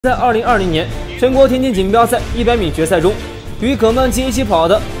在2020年全国田径锦标赛100米决赛中，与葛曼棋一起跑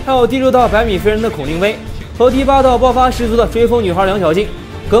的还有第6道100米飞人的孔令威和第8道爆发十足的追风女孩梁小静。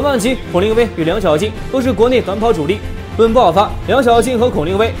葛曼棋、孔令威与梁小静都是国内短跑主力，论爆发，梁小静和孔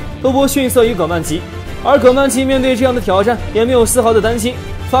令威都不逊色于葛曼棋。而葛曼棋面对这样的挑战也没有丝毫的担心，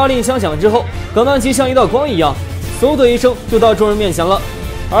发令枪响之后，葛曼棋像一道光一样，嗖的一声就到众人面前了。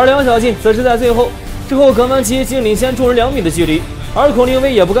而梁小静则是在最后之后，葛曼棋仅领先众人2米的距离。而孔令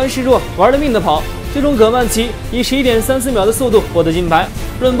威也不甘示弱，玩了命的跑，最终葛曼棋以11.34秒的速度获得金牌。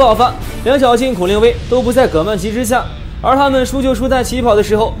论爆发，梁小静、孔令威都不在葛曼棋之下，而他们输就输在起跑的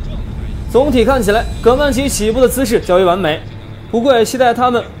时候。总体看起来，葛曼棋起步的姿势较为完美，不过也期待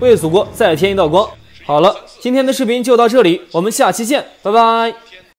他们为祖国再添一道光。好了，今天的视频就到这里，我们下期见，拜拜。